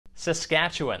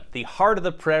Saskatchewan, the heart of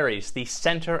the prairies, the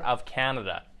center of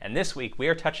Canada. And this week we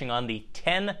are touching on the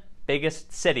 10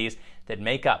 biggest cities that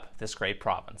make up this great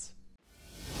province.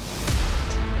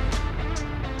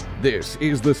 This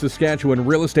is the Saskatchewan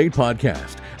Real Estate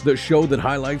Podcast, the show that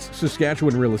highlights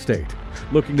Saskatchewan real estate.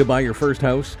 Looking to buy your first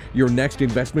house, your next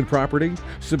investment property?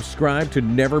 Subscribe to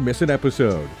never miss an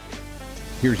episode.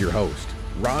 Here's your host,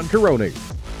 Ron Caroni.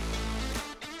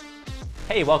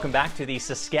 Hey, welcome back to the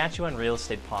Saskatchewan Real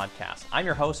Estate Podcast. I'm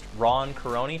your host, Ron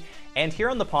Caroni, and here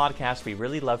on the podcast, we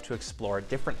really love to explore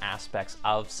different aspects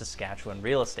of Saskatchewan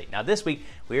real estate. Now, this week,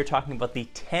 we are talking about the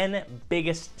 10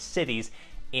 biggest cities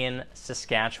in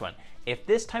Saskatchewan. If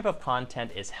this type of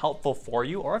content is helpful for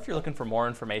you, or if you're looking for more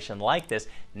information like this,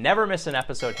 never miss an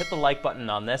episode. Hit the like button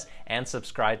on this and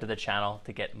subscribe to the channel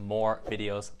to get more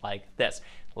videos like this.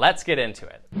 Let's get into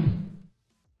it.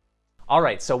 All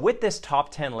right, so with this top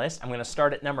 10 list, I'm going to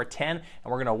start at number 10, and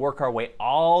we're going to work our way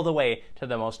all the way to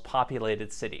the most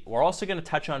populated city. We're also going to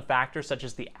touch on factors such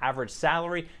as the average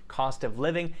salary, cost of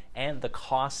living, and the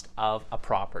cost of a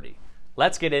property.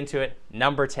 Let's get into it.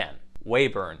 Number 10,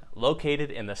 Weyburn, located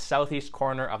in the southeast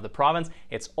corner of the province.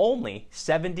 It's only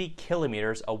 70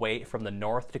 kilometers away from the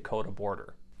North Dakota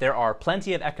border. There are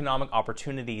plenty of economic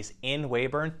opportunities in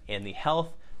Weyburn in the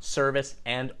health, service,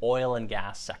 and oil and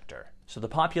gas sector. So the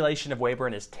population of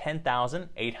Weyburn is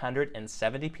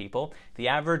 10,870 people. The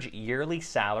average yearly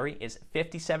salary is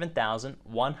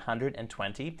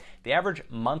 $57,120. The average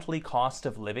monthly cost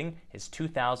of living is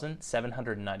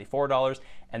 $2,794,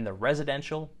 and the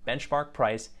residential benchmark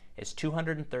price is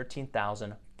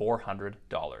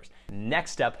 $213,400.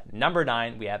 Next up, number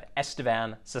 9, we have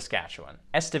Estevan, Saskatchewan.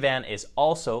 Estevan is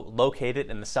also located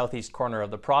in the southeast corner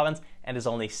of the province and is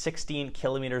only 16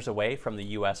 kilometers away from the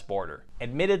US border.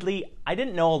 Admittedly, I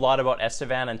didn't know a lot about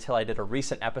Estevan until I did a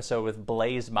recent episode with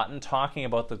Blaze Mutton talking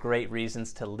about the great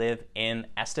reasons to live in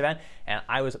Estevan, and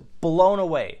I was blown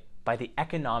away by the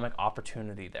economic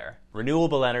opportunity there.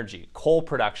 Renewable energy, coal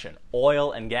production,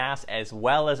 oil and gas, as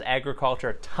well as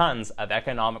agriculture, tons of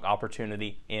economic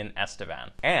opportunity in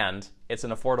Estevan. And it's an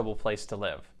affordable place to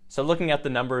live. So looking at the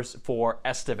numbers for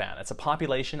Estevan, it's a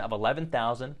population of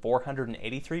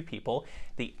 11,483 people.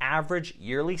 The average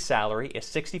yearly salary is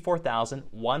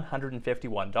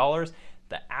 $64,151.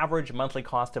 The average monthly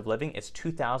cost of living is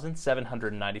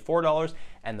 $2,794,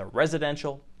 and the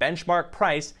residential benchmark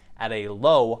price at a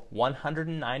low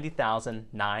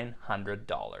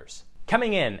 $190,900.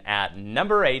 Coming in at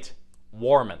number 8,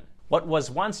 Warman. What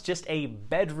was once just a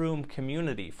bedroom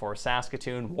community for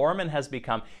Saskatoon, Warman has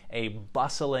become a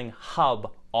bustling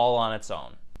hub all on its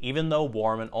own. Even though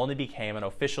Warman only became an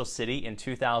official city in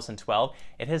 2012,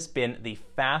 it has been the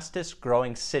fastest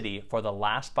growing city for the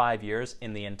last 5 years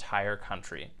in the entire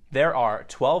country. There are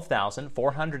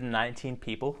 12,419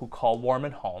 people who call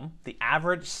Warman home. The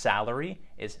average salary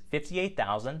is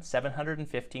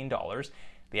 $58,715.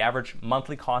 The average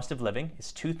monthly cost of living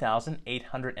is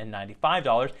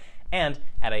 $2,895. And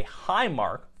at a high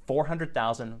mark,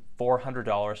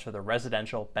 $400,400 for the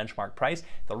residential benchmark price.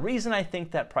 The reason I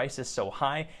think that price is so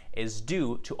high is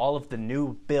due to all of the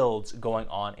new builds going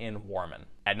on in Warman.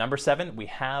 At number 7, we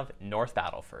have North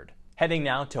Battleford. Heading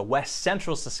now to West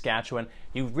Central Saskatchewan,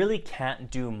 you really can't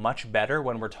do much better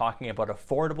when we're talking about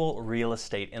affordable real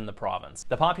estate in the province.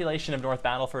 The population of North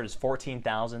Battleford is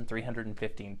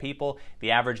 14,315 people.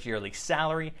 The average yearly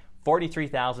salary,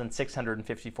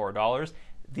 $43,654.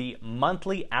 The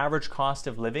monthly average cost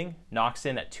of living knocks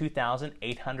in at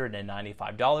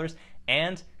 $2,895,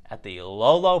 and at the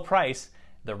low price,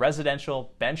 the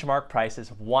residential benchmark price is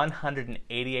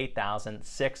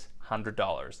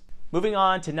 $188,600. Moving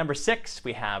on to number 6,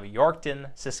 we have Yorkton,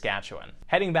 Saskatchewan.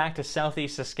 Heading back to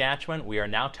southeast Saskatchewan, we are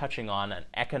now touching on an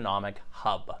economic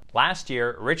hub. Last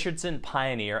year, Richardson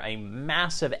Pioneer, a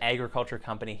massive agriculture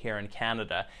company here in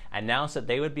Canada, announced that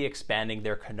they would be expanding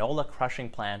their canola crushing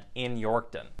plant in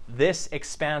Yorkton. This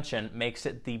expansion makes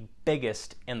it the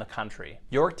biggest in the country.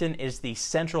 Yorkton is the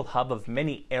central hub of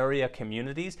many area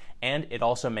communities, and it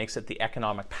also makes it the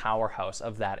economic powerhouse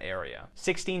of that area.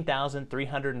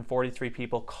 16,343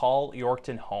 people call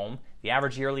Yorkton home. The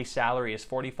average yearly salary is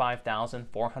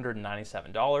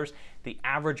 $45,497. The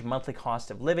average monthly cost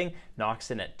of living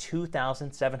knocks in at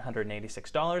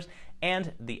 $2,786,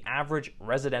 and the average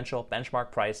residential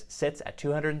benchmark price sits at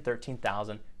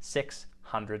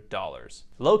 $213,600.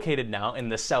 Located now in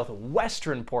the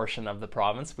southwestern portion of the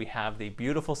province, we have the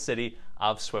beautiful city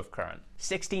of Swift Current.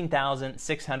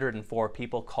 16,604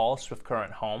 people call Swift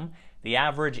Current home. The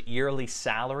average yearly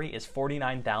salary is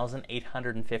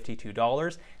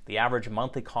 $49,852. The average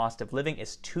monthly cost of living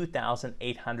is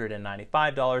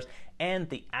 $2,895. And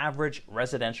the average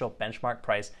residential benchmark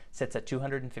price sits at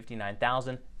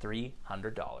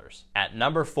 $259,300. At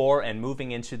number 4, and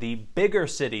moving into the bigger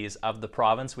cities of the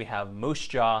province, we have Moose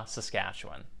Jaw,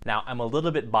 Saskatchewan. Now, I'm a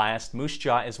little bit biased. Moose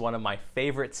Jaw is one of my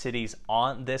favorite cities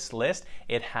on this list.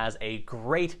 It has a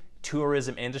great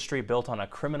tourism industry built on a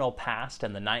criminal past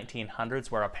in the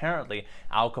 1900s, where apparently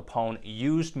Al Capone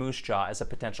used Moose Jaw as a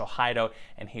potential hideout,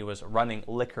 and he was running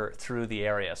liquor through the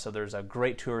area. So there's a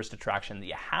great tourist attraction that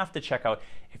you have to check out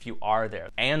if you are there.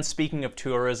 And speaking of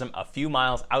tourism, a few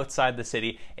miles outside the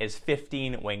city is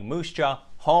 15 Wing Moose Jaw,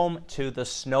 home to the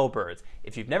snowbirds.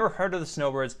 If you've never heard of the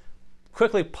snowbirds,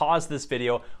 quickly pause this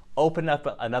video, open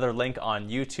up another link on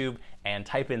YouTube and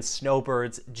type in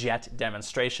snowbirds jet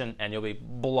demonstration, and you'll be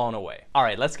blown away. All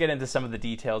right, let's get into some of the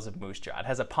details of Moose Jaw. It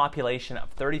has a population of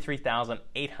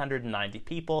 33,890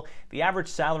 people. The average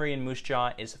salary in Moose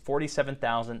Jaw is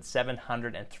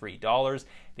 $47,703.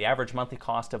 The average monthly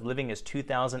cost of living is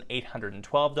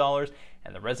 $2,812,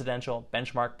 and the residential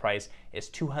benchmark price is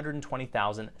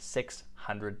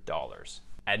 $220,600.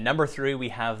 At number 3, we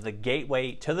have the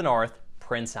gateway to the north,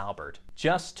 Prince Albert.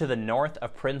 Just to the north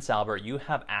of Prince Albert, you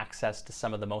have access to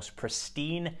some of the most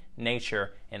pristine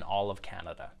nature in all of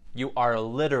Canada. You are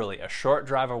literally a short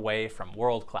drive away from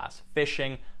world-class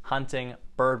fishing, hunting,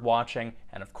 bird watching,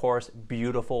 and of course,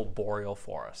 beautiful boreal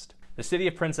forest. The city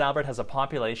of Prince Albert has a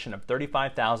population of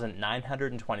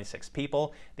 35,926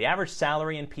 people. The average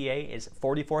salary in PA is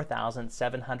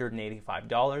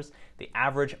 $44,785. The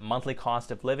average monthly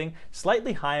cost of living,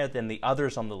 slightly higher than the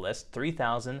others on the list,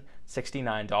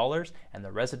 $3,069, and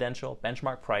the residential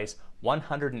benchmark price,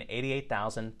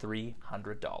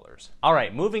 $188,300. All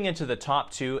right, moving into the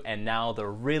top 2, and now the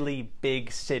really big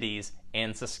cities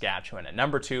in Saskatchewan. At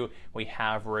number 2, we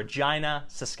have Regina,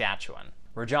 Saskatchewan.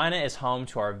 Regina is home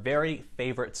to our very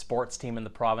favorite sports team in the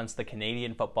province, the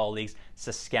Canadian Football League's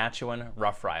Saskatchewan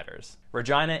Roughriders.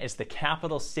 Regina is the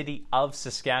capital city of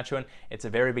Saskatchewan. It's a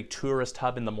very big tourist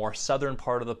hub in the more southern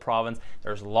part of the province.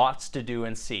 There's lots to do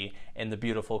and see in the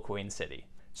beautiful Queen City.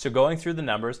 So going through the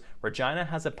numbers, Regina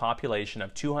has a population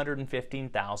of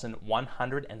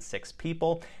 215,106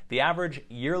 people. The average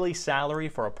yearly salary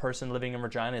for a person living in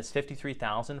Regina is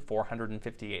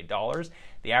 $53,458.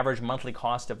 The average monthly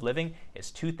cost of living is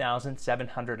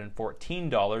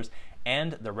 $2,714,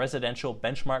 and the residential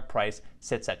benchmark price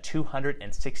sits at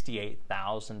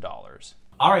 $268,000.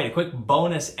 All right, a quick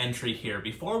bonus entry here.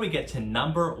 Before we get to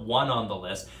number 1 on the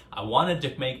list, I wanted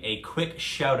to make a quick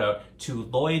shout out to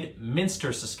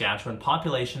Lloydminster, Saskatchewan,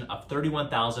 population of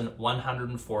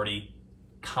 31,140,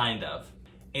 kind of.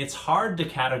 It's hard to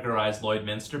categorize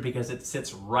Lloydminster because it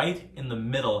sits right in the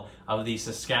middle of the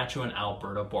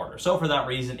Saskatchewan-Alberta border. So for that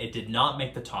reason, it did not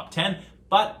make the top 10,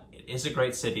 but it is a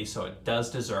great city, so it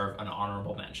does deserve an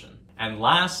honorable mention. And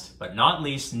last but not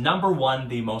least, number 1,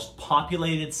 the most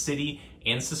populated city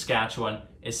in Saskatchewan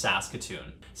is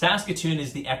Saskatoon. Saskatoon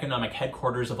is the economic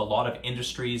headquarters of a lot of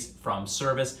industries, from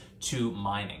service to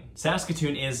mining.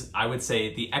 Saskatoon is, I would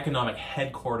say, the economic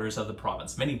headquarters of the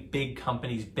province. Many big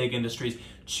companies, big industries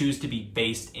choose to be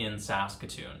based in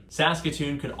Saskatoon.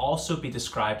 Saskatoon could also be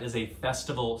described as a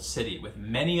festival city with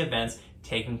many events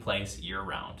taking place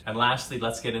year-round. And lastly,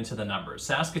 let's get into the numbers.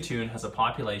 Saskatoon has a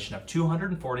population of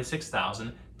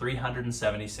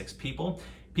 246,376 people.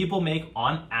 People make,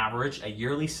 on average, a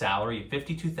yearly salary of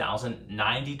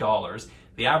 $52,090.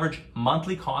 The average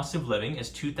monthly cost of living is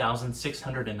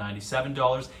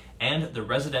 $2,697, and the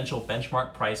residential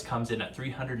benchmark price comes in at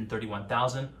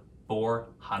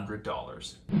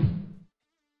 $331,400.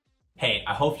 Hey,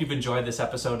 I hope you've enjoyed this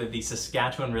episode of the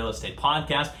Saskatchewan Real Estate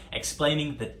Podcast,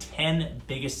 explaining the 10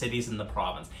 biggest cities in the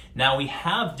province. Now, we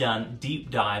have done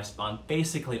deep dives on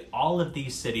basically all of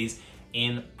these cities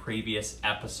in previous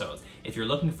episodes. If you're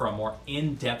looking for a more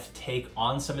in-depth take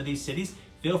on some of these cities,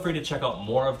 feel free to check out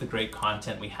more of the great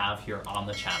content we have here on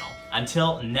the channel.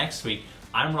 Until next week,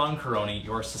 I'm Ron Caroni,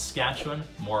 your Saskatchewan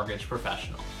mortgage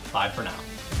professional. Bye for now.